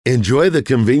Enjoy the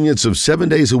convenience of 7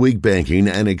 days a week banking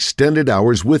and extended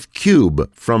hours with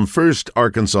Cube from First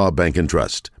Arkansas Bank and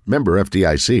Trust. Member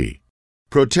FDIC.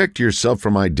 Protect yourself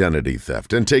from identity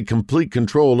theft and take complete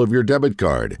control of your debit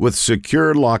card with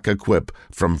Secure Lock Equip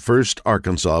from First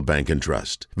Arkansas Bank and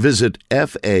Trust. Visit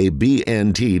FABNT.com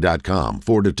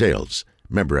for details.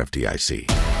 Member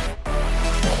FDIC.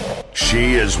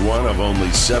 She is one of only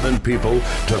 7 people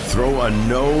to throw a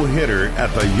no-hitter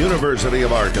at the University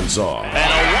of Arkansas. And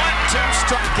a 1-2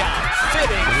 strikeout,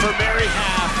 fitting for Mary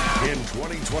Haff. In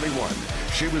 2021,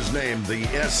 she was named the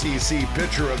SEC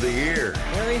Pitcher of the Year.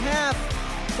 Mary Haff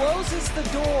closes the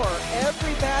door.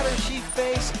 Every batter she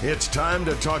faced. It's time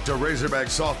to talk to Razorback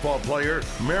softball player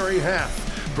Mary Haff.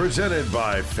 Presented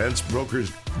by Fence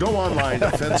Brokers. Go online to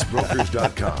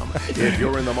fencebrokers.com if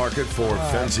you're in the market for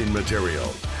fencing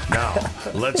material. Now,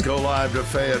 let's go live to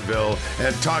Fayetteville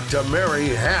and talk to Mary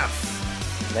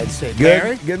Haff. Let's see.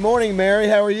 Mary? Good morning, Mary.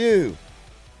 How are you?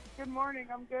 Good morning.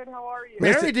 I'm good. How are you?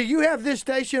 Mary, do you have this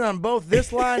station on both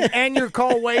this line and your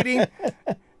call waiting?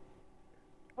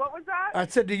 What was that? I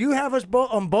said, do you have us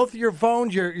both on both of your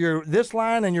phones, your this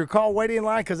line and your call waiting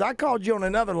line? Because I called you on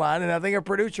another line, and I think our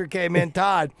producer came in,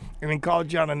 Todd, and then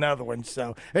called you on another one.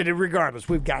 So, regardless,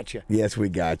 we've got you. Yes, we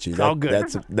got you. All good. I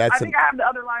think I have the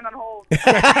other line on hold.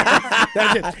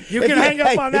 That's it. You can hang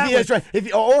up on that one. That's right.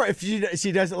 If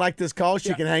she doesn't like this call,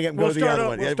 she can hang up and go to the other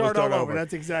one. We'll start all over.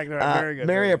 That's exactly right. Very good.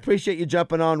 Mary, I appreciate you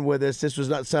jumping on with us. This was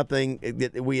not something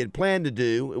that we had planned to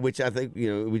do, which I think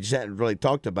we just hadn't really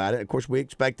talked about it. Of course, we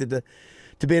expected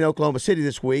to be in Oklahoma City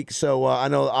this week, so I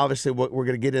know obviously we're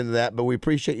going to get into that, but we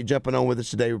appreciate you jumping on with us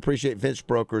today. We appreciate Fence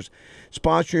Brokers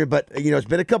sponsoring, but it's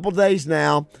been a couple of days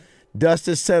now. Dust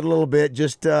has settled a little bit.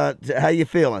 Just how you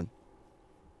feeling?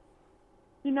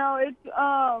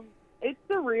 It's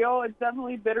surreal. It's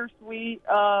definitely bittersweet.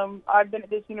 I've been at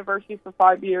this university for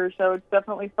 5 years, so it's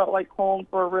definitely felt like home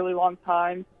for a really long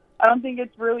time. I don't think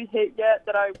it's really hit yet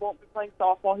that I won't be playing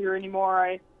softball here anymore.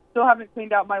 I still haven't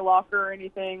cleaned out my locker or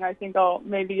anything. I think I'll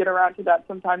maybe get around to that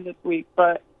sometime this week,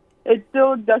 but it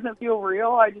still doesn't feel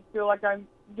real. I just feel like I'm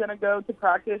going to go to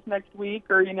practice next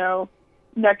week or,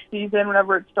 next season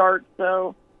whenever it starts.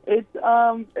 So it's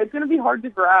going to be hard to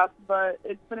grasp, but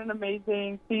it's been an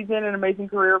amazing season, an amazing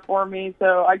career for me.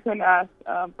 So I couldn't ask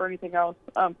for anything else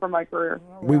for my career.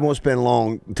 We won't spend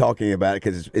long talking about it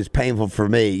because it's painful for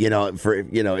me.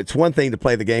 It's one thing to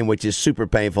play the game, which is super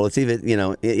painful. It's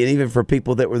even for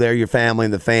people that were there, your family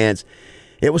and the fans.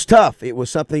 It was tough. It was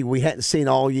something we hadn't seen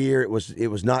all year. It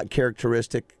was not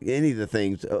characteristic, any of the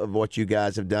things of what you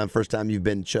guys have done. First time you've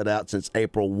been shut out since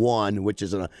April 1, which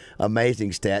is an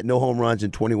amazing stat. No home runs in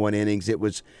 21 innings. It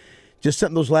was just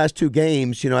something those last 2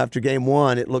 games, after game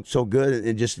 1, it looked so good.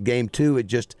 And just game 2, it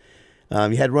just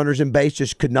you had runners in base,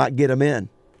 just could not get them in.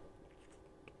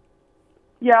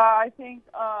 Yeah, I think,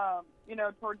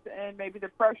 towards the end, maybe the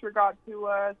pressure got to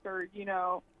us or,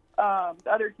 the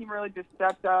other team really just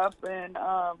stepped up and,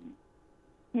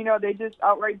 they just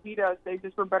outright beat us. They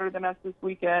just were better than us this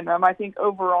weekend. I think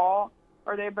overall,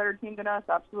 are they a better team than us?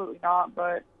 Absolutely not.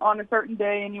 But on a certain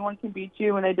day, anyone can beat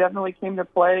you, and they definitely came to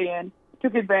play and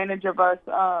took advantage of us,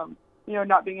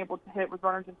 not being able to hit with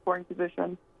runners in scoring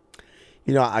position.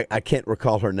 I can't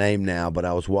recall her name now, but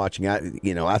I was watching. I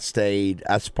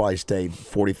probably stayed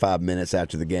 45 minutes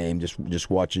after the game, just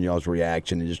watching y'all's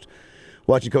reaction and just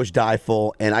watching Coach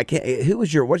Deifel. And I can't.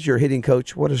 What's your hitting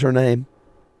coach? What is her name?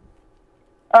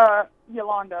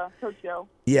 Yolanda, Coach Yo.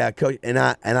 Yeah, Coach. And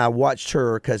I watched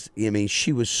her because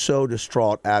she was so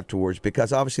distraught afterwards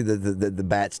because obviously the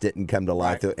bats didn't come to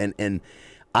life. Right. And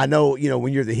I know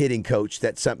when you're the hitting coach,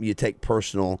 that's something you take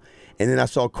personal. And then I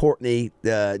saw Courtney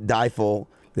Deifel,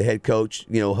 the head coach,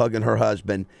 hugging her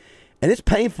husband, and it's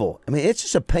painful. It's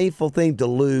just a painful thing to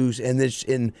lose, and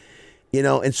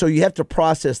so you have to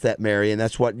process that, Mary, and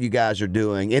that's what you guys are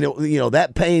doing. And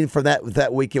that pain for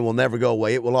that weekend will never go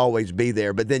away; it will always be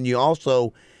there. But then you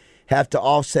also have to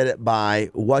offset it by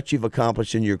what you've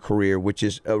accomplished in your career, which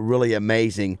is really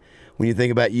amazing when you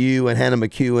think about you and Hannah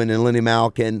McEwen and Lenny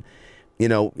Malkin.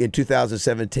 In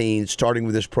 2017, starting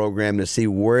with this program to see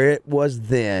where it was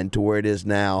then to where it is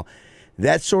now,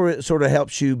 that sort of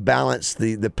helps you balance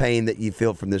the pain that you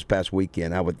feel from this past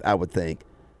weekend. I would think.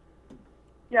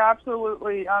 Yeah,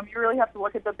 absolutely. You really have to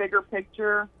look at the bigger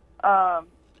picture. I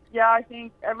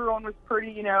think everyone was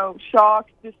pretty,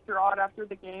 shocked, distraught after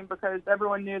the game because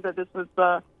everyone knew that this was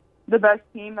the best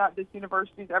team that this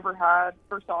university's ever had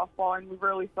for softball, and we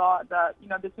really thought that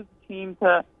this was a team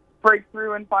to break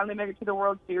through and finally make it to the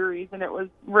World Series, and it was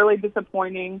really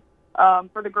disappointing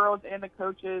for the girls and the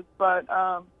coaches. But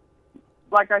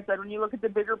like I said, when you look at the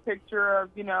bigger picture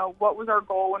of, what was our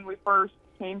goal when we first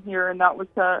came here, and that was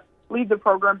to leave the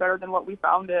program better than what we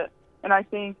found it. And I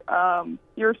think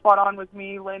you're spot on with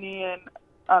me, Lenny,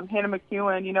 and Hannah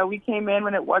McEwen. You know, we came in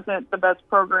when it wasn't the best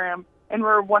program, and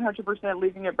we're 100%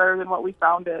 leaving it better than what we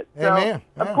found it. Amen.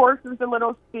 So, of course, there's a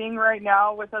little sting right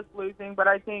now with us losing, but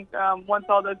I think once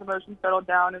all those emotions settle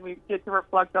down and we get to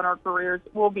reflect on our careers,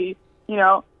 we'll be, you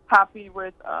know, happy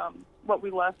with what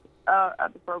we left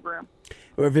at the program.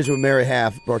 We're visiting with Mary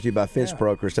Haff, brought to you by Fence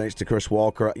Brokers. Thanks to Chris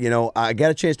Walker. You know, I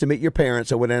got a chance to meet your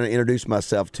parents. I went down and introduced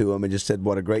myself to them and just said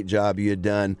what a great job you had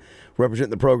done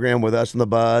representing the program with us on the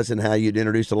Buzz, and how you'd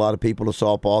introduced a lot of people to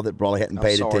softball that probably hadn't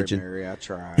paid attention. Mary, I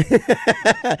tried.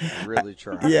 I really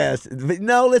tried. Yes. But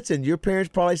no, listen, your parents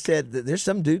probably said that there's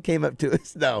some dude came up to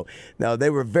us. No, they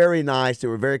were very nice. They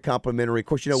were very complimentary. Of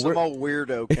course, you know, some old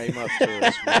weirdo came up to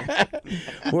us, man.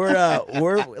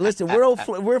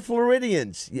 We're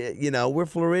Floridians. You know, we're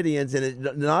Floridians, and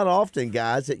it's not often,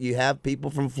 guys, that you have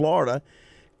people from Florida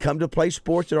come to play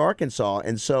sports at Arkansas.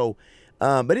 And so,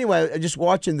 but anyway, just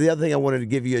watching, the other thing I wanted to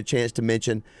give you a chance to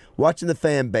mention, watching the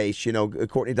fan base. You know,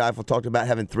 Courtney Deifel talked about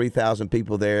having 3,000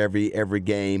 people there every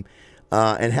game,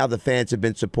 and how the fans have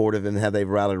been supportive and how they've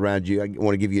rallied around you. I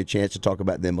want to give you a chance to talk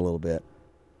about them a little bit.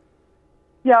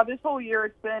 Yeah, this whole year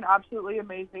it's been absolutely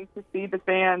amazing to see the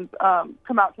fans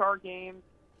come out to our games.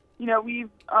 You know, we've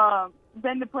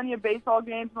been to plenty of baseball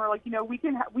games, and we're like, you know,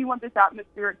 we want this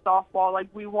atmosphere at softball. Like,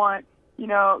 we want, you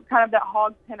know, kind of that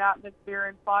hog pen atmosphere.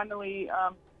 And finally,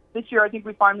 this year, I think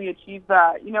we finally achieved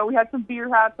that. You know, we had some beer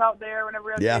hats out there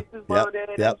whenever we had bases loaded,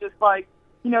 and just like,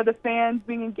 you know, the fans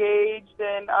being engaged,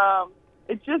 and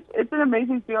it's an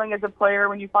amazing feeling as a player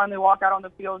when you finally walk out on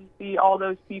the field and see all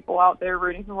those people out there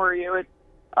rooting for you. It's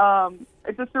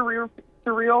a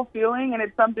surreal feeling, and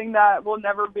it's something that we'll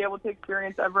never be able to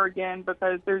experience ever again,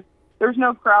 because there's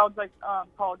no crowds like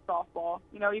college softball.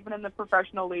 You know, even in the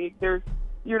professional league, you're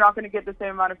not going to get the same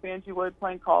amount of fans you would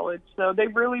playing college. So they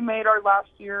really made our last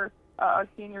year, us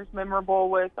seniors,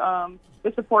 memorable with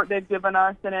the support they've given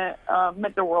us, and it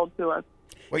meant the world to us.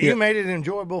 Well, you made it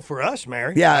enjoyable for us,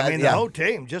 Mary. Yeah, I mean, the whole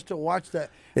team, just to watch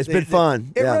that. It's been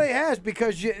fun. It really has,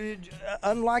 because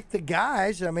unlike the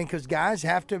guys, I mean, because guys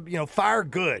have to, you know, fire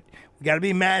good. We got to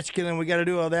be masculine. We got to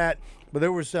do all that. But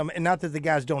there was some, and not that the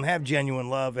guys don't have genuine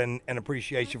love and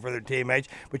appreciation for their teammates,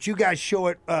 but you guys show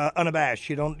it unabashed.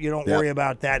 You don't worry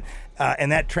about that,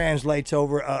 and that translates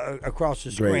over across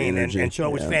the screen, and so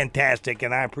it was fantastic,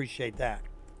 and I appreciate that.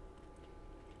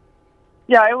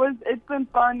 Yeah, it's been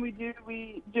fun.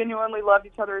 We genuinely love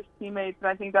each other as teammates, and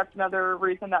I think that's another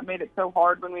reason that made it so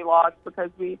hard when we lost,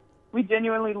 because we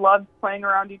genuinely loved playing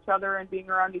around each other and being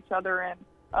around each other, and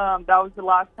that was the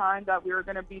last time that we were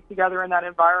going to be together in that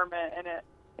environment, and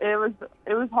it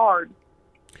was hard.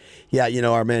 Yeah, you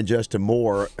know, our man Justin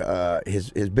Moore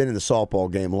has been in the softball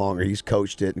game longer. He's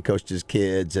coached it and coached his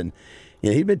kids, and you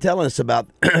know, he'd been telling us about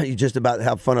just about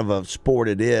how fun of a sport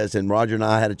it is. And Roger and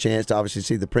I had a chance to obviously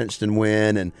see the Princeton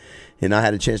win, and I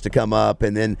had a chance to come up,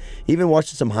 and then even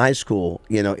watching some high school.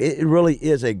 You know, it really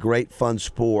is a great fun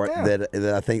sport that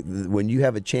I think when you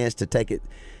have a chance to take it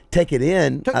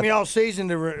in. Took me all season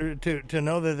to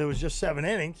know that there was just 7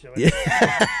 innings. So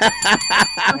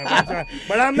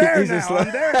but I'm there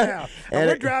now. And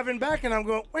we're driving back, and I'm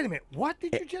going, wait a minute, what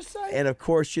did you just say? And of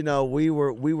course, you know, we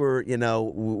were, you know,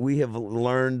 we have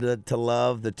learned to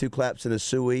love the 2 claps and a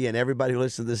suey, and everybody who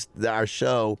listens to our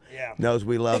show knows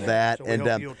we love that. So we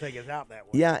hope you'll take us out that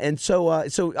way. Yeah, and so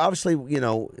obviously, you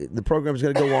know, the program's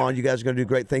going to go on. You guys are going to do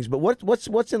great things. But what's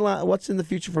in the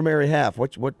future for Mary Haff?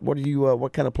 What are you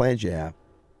what kind of plans you have?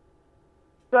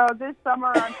 So this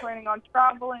summer I'm planning on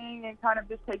traveling and kind of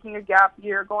just taking a gap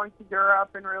year, going to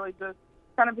Europe, and really just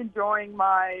kind of enjoying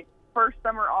my first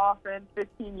summer off in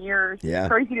 15 years. Yeah. It's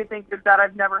crazy to think that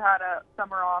I've never had a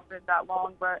summer off in that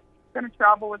long, but I'm going to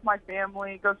travel with my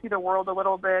family, go see the world a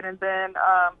little bit, and then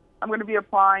I'm going to be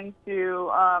applying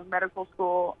to medical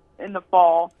school in the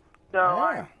fall. So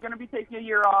I'm going to be taking a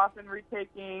year off and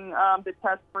retaking the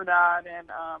test for that, and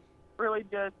really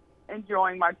just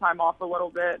enjoying my time off a little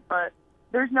bit. But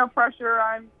there's no pressure.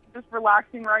 I'm just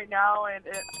relaxing right now and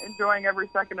enjoying every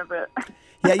second of it.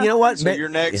 Yeah, you know what? So your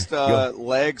next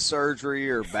leg surgery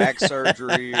or back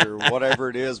surgery or whatever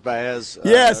it is, Baz,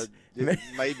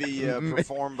 may be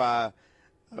performed by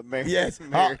Mary. Yes,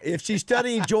 Mary. If she's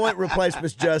studying joint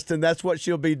replacements, Justin, that's what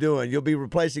she'll be doing. You'll be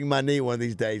replacing my knee one of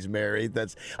these days, Mary.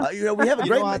 That's we have a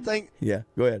great. I think. Yeah,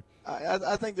 go ahead.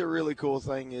 I think the really cool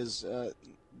thing is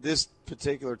this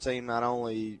particular team not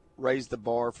only raised the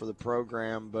bar for the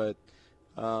program, but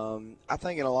I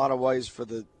think in a lot of ways for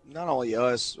not only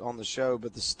us on the show,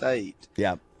 but the state.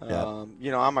 Yeah.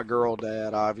 You know, I'm a girl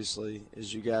dad, obviously,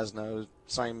 as you guys know,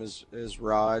 same as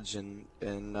Raj and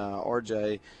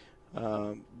RJ.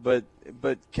 But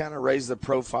kind of raise the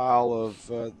profile of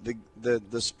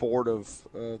the sport of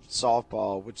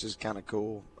softball, which is kind of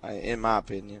cool, in my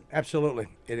opinion. Absolutely,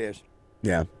 it is.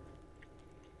 Yeah.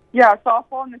 Yeah,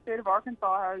 softball in the state of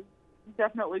Arkansas has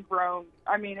definitely grown.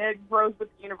 I mean, it grows with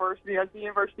the university. As the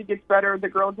university gets better, the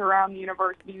girls around the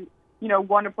university,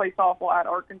 want to play softball at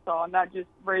Arkansas, and that just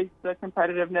raised the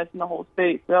competitiveness in the whole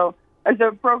state. So as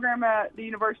the program at the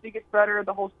university gets better,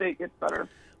 the whole state gets better.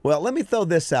 Well, let me throw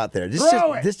this out there. This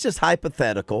is just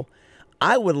hypothetical.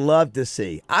 I would love to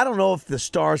see. I don't know if the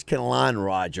stars can align,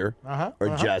 Roger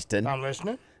or Justin. I'm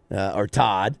listening. Or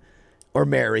Todd or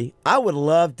Mary. I would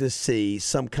love to see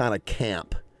some kind of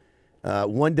camp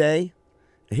one day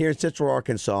here in Central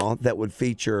Arkansas that would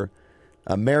feature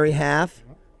Mary Haff,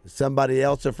 somebody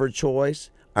else of her choice,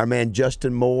 our man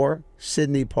Justin Moore,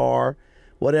 Sydney Parr,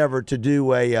 whatever, to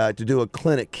do a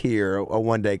clinic here, a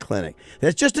one-day clinic.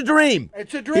 That's just a dream.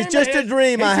 It's a dream. It's just a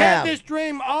dream I have. He's had this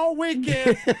dream all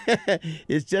weekend.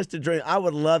 It's just a dream. I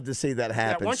would love to see that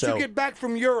happen. Yeah, once you get back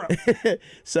from Europe.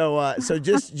 So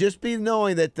just be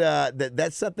knowing that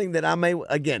that's something that I may,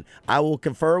 again, I will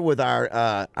confer with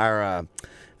our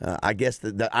I guess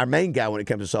our main guy when it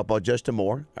comes to softball, Justin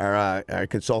Moore, our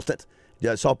consultant.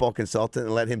 Softball consultant,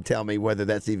 and let him tell me whether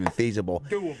that's even feasible.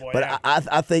 Doable, but yeah.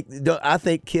 I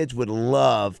think kids would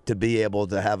love to be able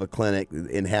to have a clinic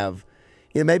and have,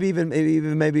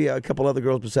 maybe a couple other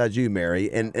girls besides you,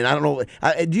 Mary. And I don't know,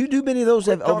 do you do many of those?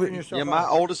 Yeah, my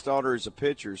oldest daughter is a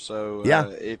pitcher, so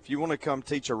if you want to come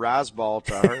teach a rise ball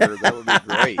to her, that would be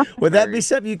great. Would that be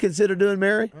something you consider doing,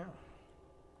 Mary?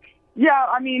 Yeah,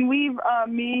 I mean,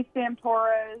 me, Sam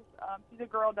Torres, she's a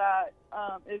girl that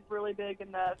is really big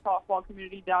in the softball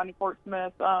community down in Fort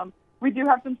Smith. We do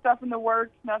have some stuff in the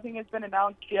works. Nothing has been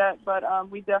announced yet, but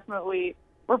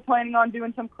we're planning on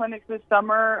doing some clinics this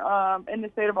summer in the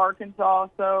state of Arkansas.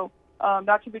 So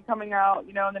that should be coming out,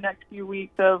 in the next few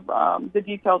weeks of the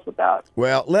details with that.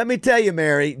 Well, let me tell you,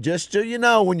 Mary, just so you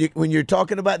know, when you're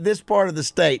talking about this part of the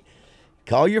state,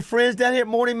 call your friends down here at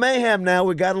Morning Mayhem now.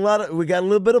 We got a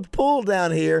little bit of pull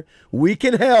down here. We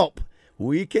can help.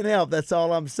 We can help. That's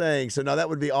all I'm saying. So, no, that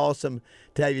would be awesome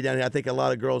to have you down here. I think a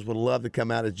lot of girls would love to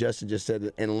come out, as Justin just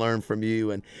said, and learn from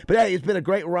you. But, hey, it's been a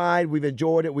great ride. We've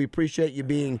enjoyed it. We appreciate you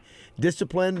being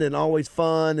disciplined and always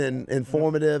fun and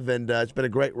informative, and it's been a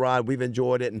great ride. We've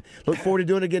enjoyed it and look forward to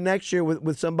doing it again next year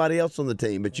with somebody else on the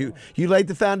team. But you laid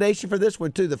the foundation for this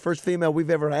one, too, the first female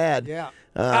we've ever had. Yeah.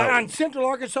 On Central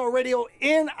Arkansas Radio,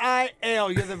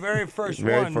 NIL, you're the very first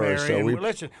one, Mary. So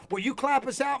listen, will you clap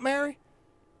us out, Mary?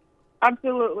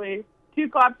 Absolutely. 2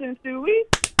 claps and suey.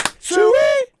 Suey!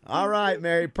 All right,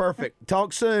 Mary. Perfect.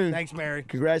 Talk soon. Thanks, Mary.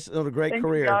 Congrats on a great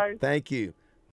career. Guys. Thank you.